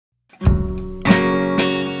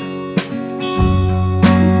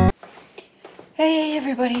Hey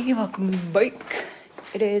everybody, welcome back.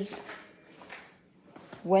 It is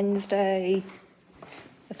Wednesday,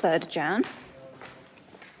 the 3rd of Jan. Is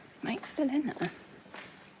Mike still in there?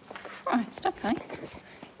 Christ, okay.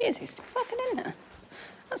 He's still fucking in there.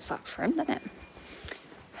 That sucks for him, doesn't it?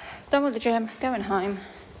 Done with the gym, going home.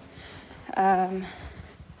 Hat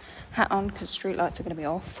on because street lights are going to be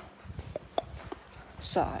off.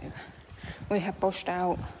 So, we have bushed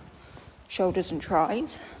out shoulders and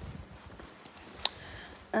tries.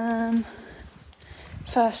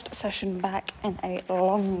 First session back in a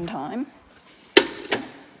long time.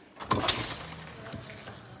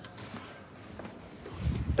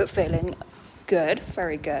 But feeling good,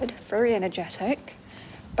 very good, very energetic.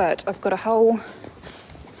 But I've got a whole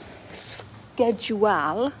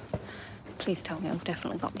schedule. Please tell me I've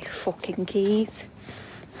definitely got my fucking keys.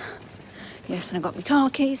 Yes, and I've got my car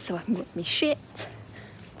keys so I can get my shit.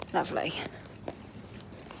 Lovely.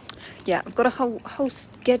 Yeah, I've got a whole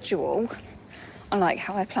schedule on like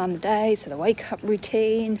how I plan the day, so the wake up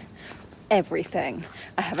routine, everything.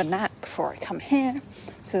 I have a nap before I come here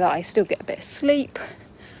so that I still get a bit of sleep.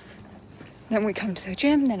 Then we come to the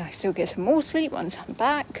gym, then I still get some more sleep once I'm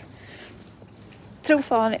back. It's all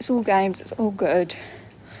fun, it's all games, it's all good.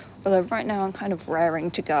 Although right now I'm kind of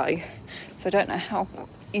raring to go, so I don't know how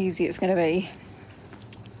easy it's going to be.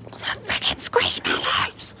 All that freaking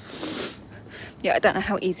squishmallows! Yeah, I don't know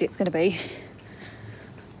how easy it's going to be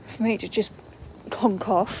for me to just conk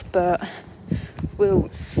off, but we'll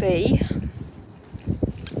see.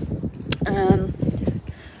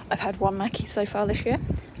 I've had one Mackie so far this year.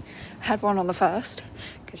 I had one on the 1st,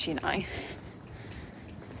 because you know.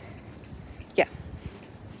 Yeah,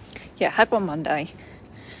 I had one Monday,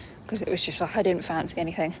 because it was just like I didn't fancy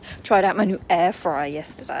anything. Tried out my new air fryer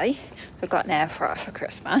yesterday, so I got an air fryer for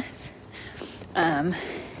Christmas.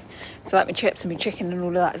 So like my chips and my chicken and all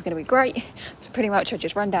of that is going to be great. So pretty much I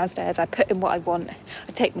just run downstairs, I put in what I want,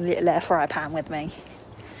 I take my little air fryer pan with me,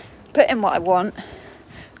 put in what I want,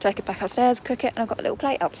 take it back upstairs, cook it, and I've got a little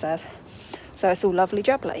plate upstairs. So it's all lovely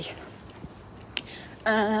jubbly.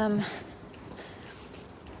 But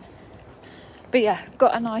yeah,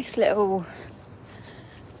 got a nice little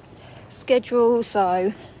schedule,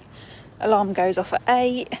 so alarm goes off at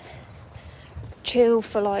 8, chill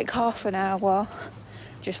for like half an hour,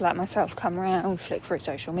 just let myself come around, flick through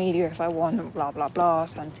social media if I want, blah blah blah,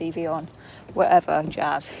 turn TV on, whatever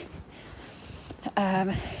jazz.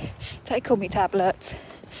 Take all my tablets,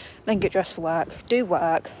 then get dressed for work, do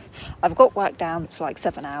work. I've got work down, it's like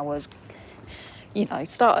 7 hours, you know,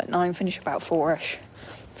 start at 9, finish about 4ish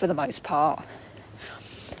for the most part.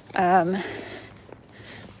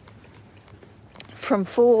 From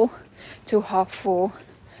 4 till 4:30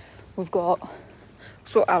 we've got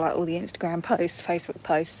sort out like all the Instagram posts, Facebook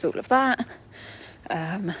posts, all of that,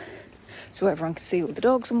 so everyone can see all the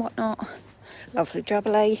dogs and whatnot. Lovely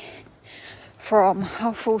jubbly. From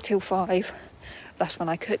 4:30 till 5, that's when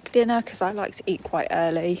I cook dinner, because I like to eat quite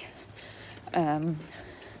early. I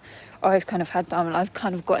always kind of had that, and I've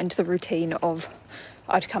kind of got into the routine of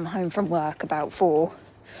I'd come home from work about 4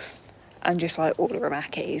 and just like order a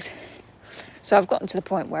Mackey's. So I've gotten to the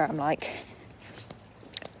point where I'm like,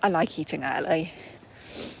 I like eating early.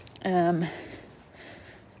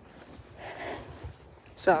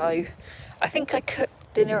 So I think I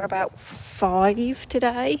cooked dinner about 5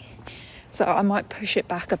 today, so I might push it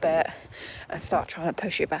back a bit and start trying to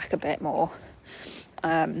push it back a bit more.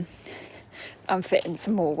 I'm fitting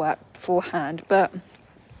some more work beforehand, but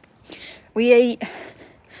we eat,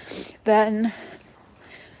 then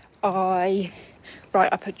I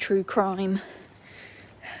write up a true crime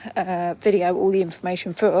video, all the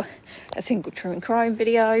information for a single true crime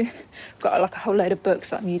video. Got like a whole load of books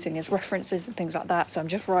that I'm using as references and things like that, so I'm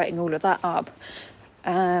just writing all of that up.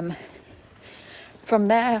 From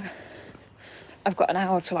there I've got an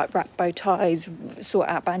hour to like wrap bow ties, sort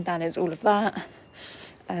out bandanas, all of that.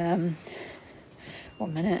 1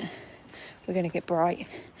 minute, we're going to get bright,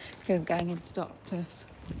 we're going into darkness.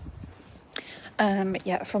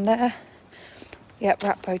 Yeah, from there, yeah,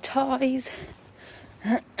 wrap bow ties.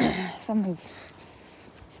 Someone's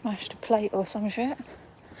smashed a plate or some shit.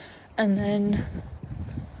 And then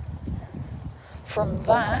from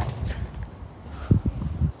that,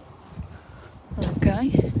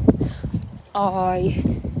 okay, oh,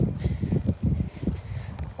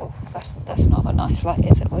 that's not a nice light,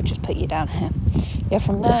 is it? We'll just put you down here. Yeah,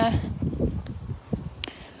 from there,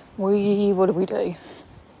 what do we do?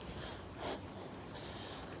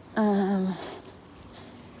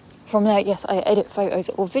 From there, yes, I edit photos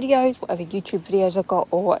or videos, whatever YouTube videos I've got,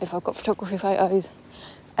 or if I've got photography photos,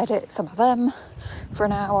 edit some of them for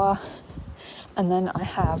an hour. And then I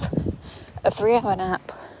have a 3-hour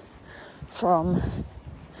nap from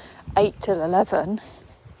 8 till 11,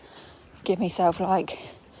 give myself like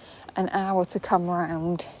an hour to come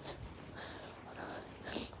round,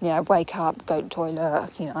 you know, wake up, go to the toilet,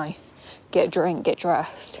 you know, get a drink, get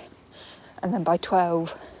dressed, and then by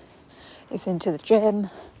 12 it's into the gym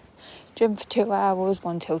for 2 hours,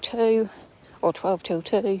 1 till 2 or 12 till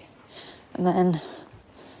 2, and then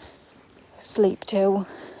sleep till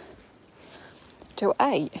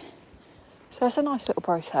 8. So it's a nice little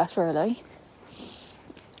process, really.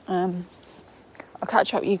 I'll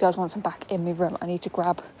catch up with you guys once I'm back in my room. I need to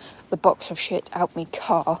grab the box of shit out my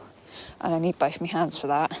car, and I need both my hands for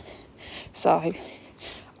that. So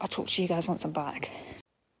I'll talk to you guys once I'm back.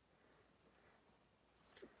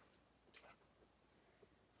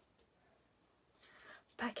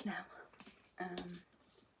 Back now.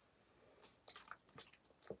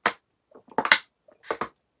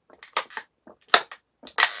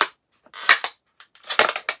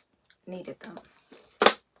 Needed that.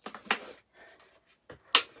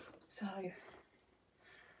 So,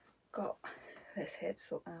 got this here to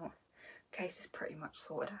sort out. Case is pretty much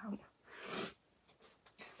sorted out.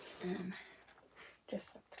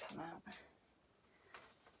 Just that to come out.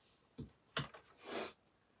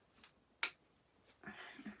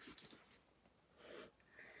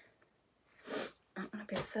 It's gonna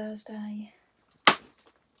be a Thursday.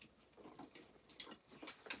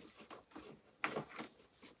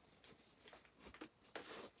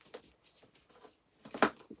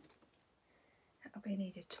 That'll be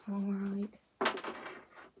needed tomorrow. That's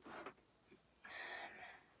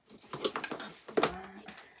for that.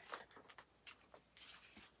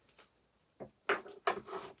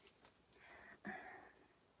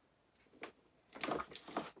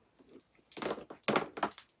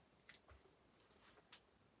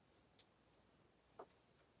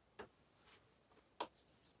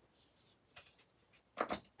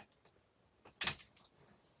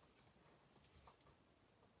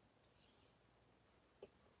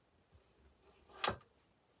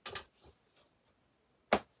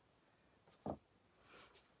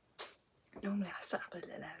 Normally I set up a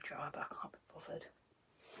little air dryer, but I can't be bothered.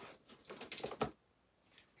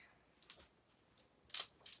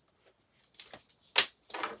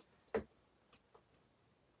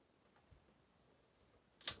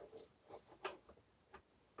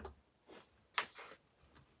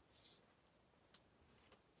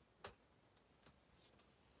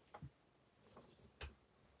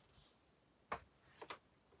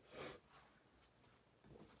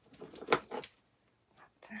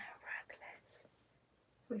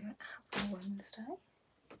 We don't have a Wednesday.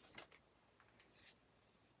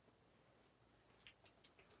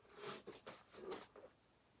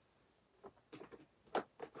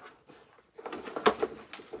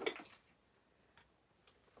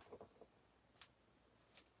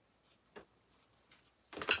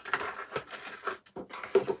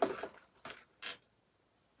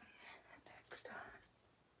 Next time.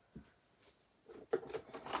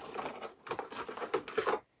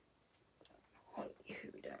 Who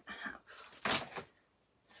we don't have.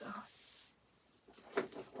 So,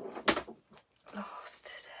 last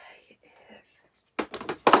today is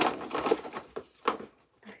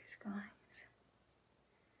those guys.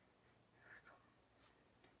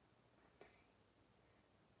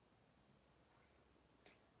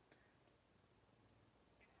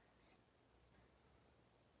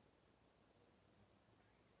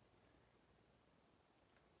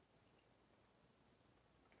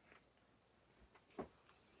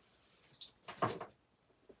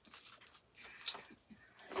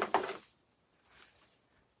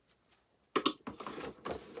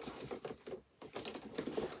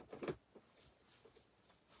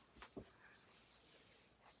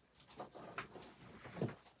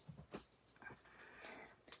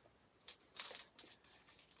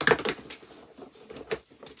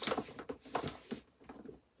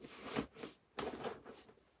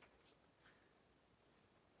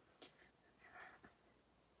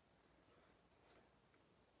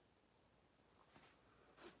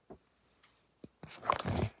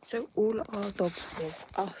 So all our dogs with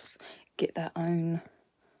us get their own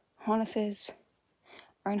harnesses,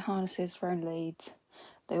 their own leads.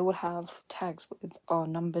 They all have tags with our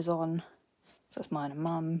numbers on. So that's mine and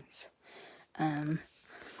mum's.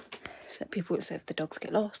 So if the dogs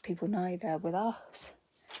get lost, people know they're with us.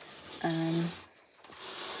 And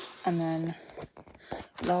then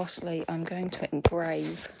lastly, I'm going to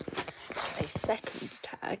engrave a second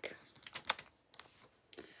tag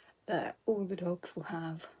that all the dogs will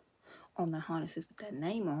have on their harnesses with their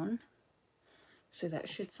name on, so that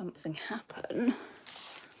should something happen,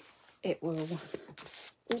 it will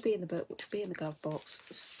all be in the book, which will be in the glove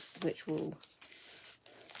box, which will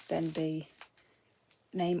then be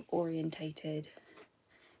name orientated.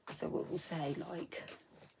 So it will say like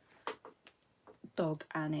dog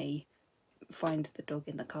Annie, find the dog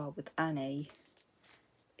in the car with Annie.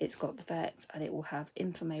 It's got the vets, and it will have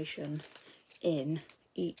information in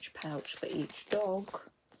each pouch for each dog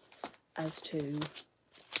as to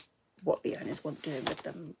what the owners want doing with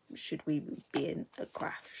them should we be in a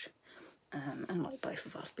crash, and like both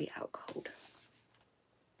of us be out cold.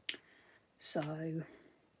 So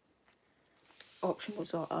option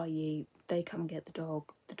was, i.e. they come and get the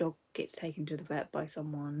dog gets taken to the vet by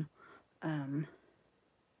someone, I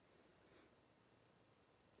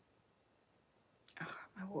can't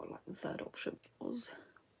remember what like the third option was.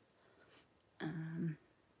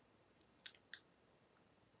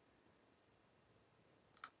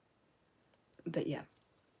 But yeah,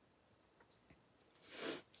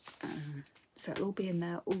 so it'll all be in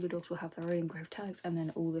there. All the dogs will have their own engraved tags, and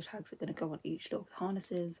then all the tags are going to go on each dog's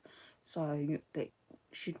harnesses, so that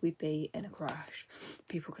should we be in a crash,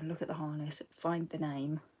 people can look at the harness, find the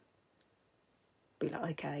name, be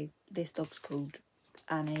like, okay, this dog's called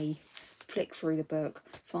Annie, flick through the book,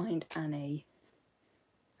 find Annie,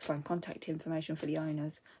 find contact information for the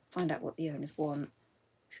owners, find out what the owners want,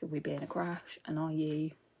 should we be in a crash, and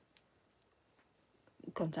i.e.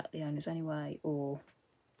 contact the owners anyway, or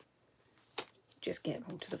just get them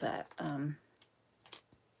all to the vet.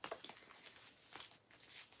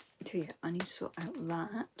 So yeah, I need to sort out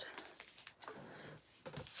that,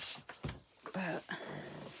 but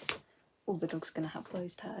all the dogs are going to have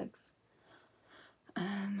those tags.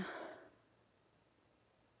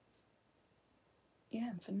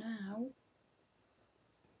 Yeah, and for now,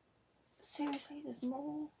 seriously, there's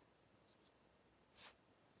more.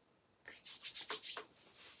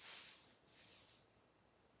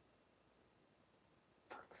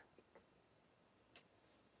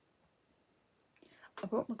 I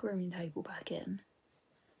brought my grooming table back in,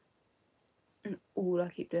 and all I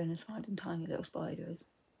keep doing is finding tiny little spiders.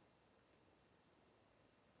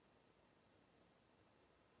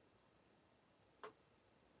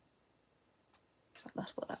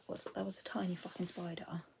 That's what that was. That was a tiny fucking spider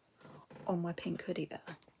on my pink hoodie there.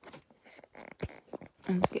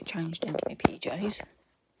 I'm gonna get changed into my PJs,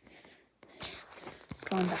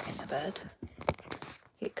 climb back in the bed,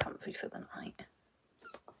 get comfy for the night,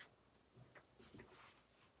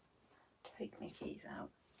 take my keys out.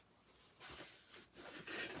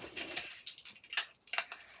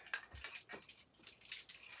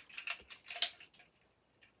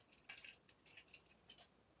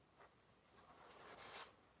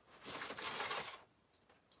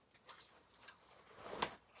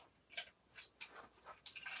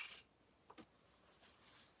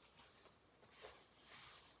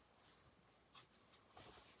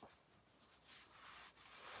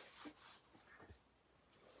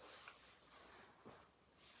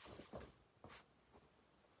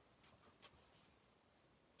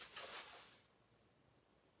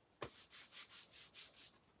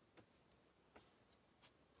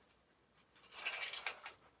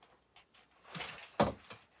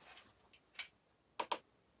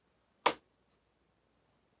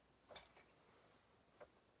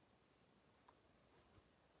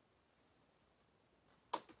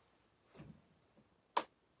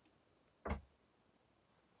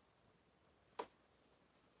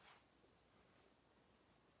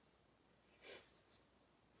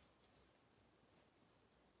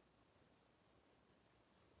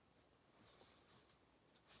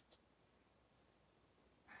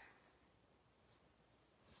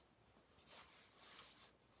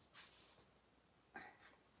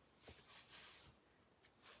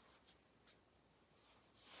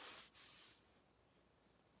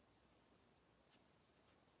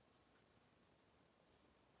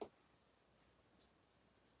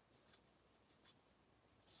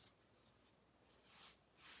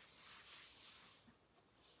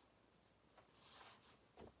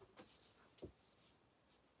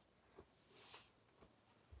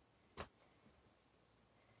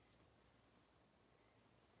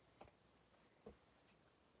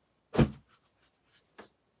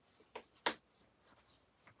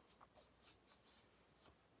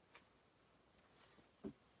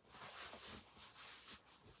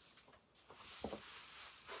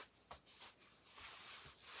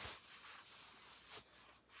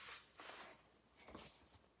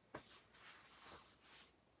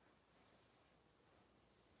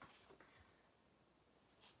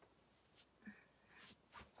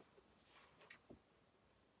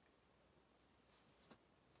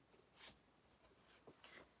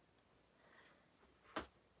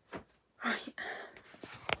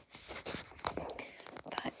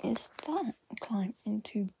 gone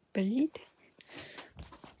to bed.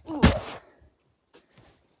 Ugh.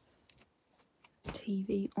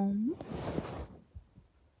 TV on.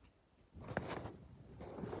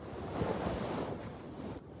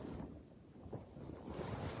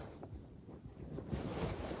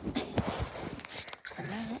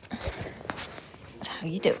 That's how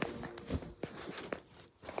you do it.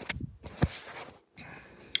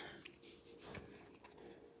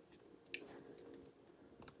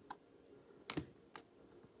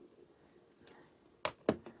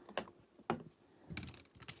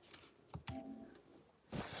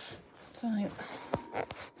 So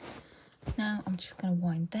now I'm just going to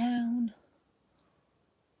wind down,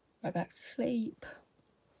 right back to sleep.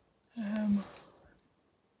 It's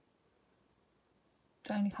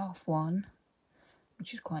only 1:30,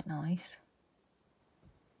 which is quite nice.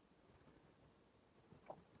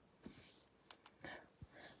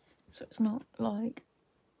 So it's not like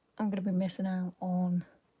I'm going to be missing out on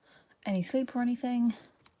any sleep or anything,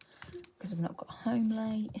 because I've not got home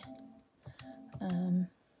late.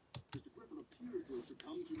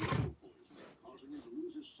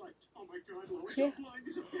 Yeah.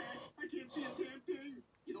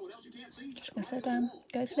 Just gonna sit down,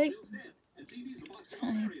 go to sleep. So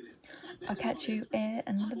I'll catch you in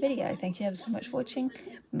another video. Thank you ever so much for watching.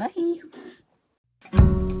 Bye.